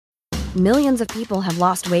Millions of people have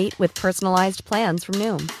lost weight with personalized plans from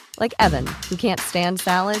Noom. Like Evan, who can't stand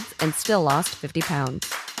salads and still lost 50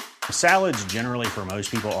 pounds. Salads generally for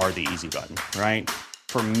most people are the easy button, right?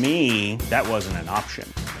 For me, that wasn't an option.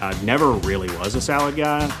 I never really was a salad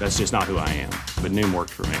guy. That's just not who I am. But Noom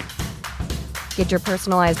worked for me. Get your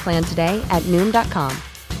personalized plan today at Noom.com.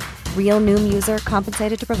 Real Noom user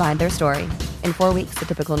compensated to provide their story. In 4 weeks, the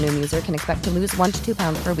typical Noom user can expect to lose 1 to 2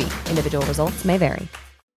 pounds per week. Individual results may vary.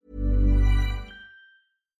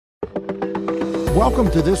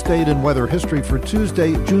 Welcome to This Date in Weather History for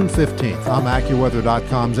Tuesday, June 15th. I'm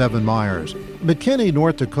AccuWeather.com's Evan Myers. McKinney,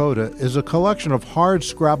 North Dakota is a collection of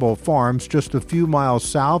hard-scrabble farms just a few miles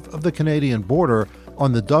south of the Canadian border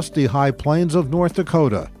on the dusty high plains of North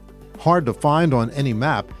Dakota. Hard to find on any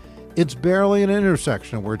map, it's barely an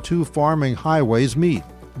intersection where two farming highways meet.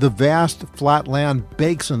 The vast flat land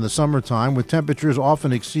bakes in the summertime with temperatures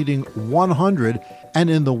often exceeding 100, and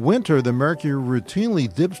in the winter the mercury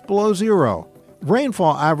routinely dips below zero.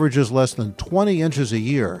 Rainfall averages less than 20 inches a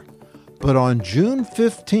year, but on June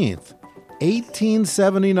 15th,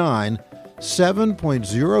 1879,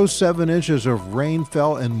 7.07 inches of rain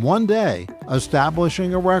fell in one day,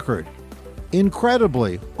 establishing a record.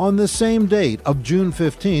 Incredibly, on the same date of June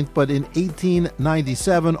 15th, but in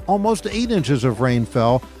 1897, almost 8 inches of rain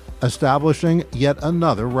fell, establishing yet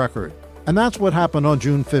another record. And that's what happened on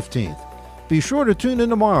June 15th. Be sure to tune in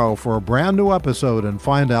tomorrow for a brand new episode and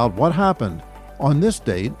find out what happened on this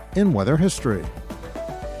date in weather history.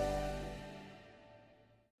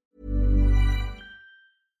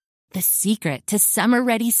 The secret to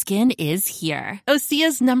summer-ready skin is here.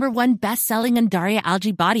 Osea's #1 best-selling Undaria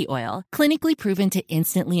Algae Body Oil, clinically proven to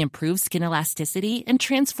instantly improve skin elasticity and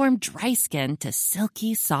transform dry skin to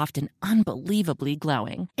silky, soft, and unbelievably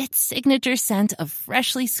glowing. Its signature scent of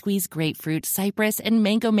freshly squeezed grapefruit, cypress, and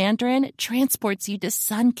mango mandarin transports you to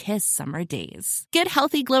sun-kissed summer days. Get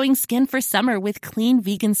healthy, glowing skin for summer with clean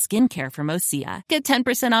vegan skincare from Osea. Get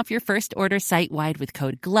 10% off your first order site-wide with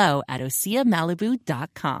code GLOW at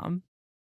OseaMalibu.com.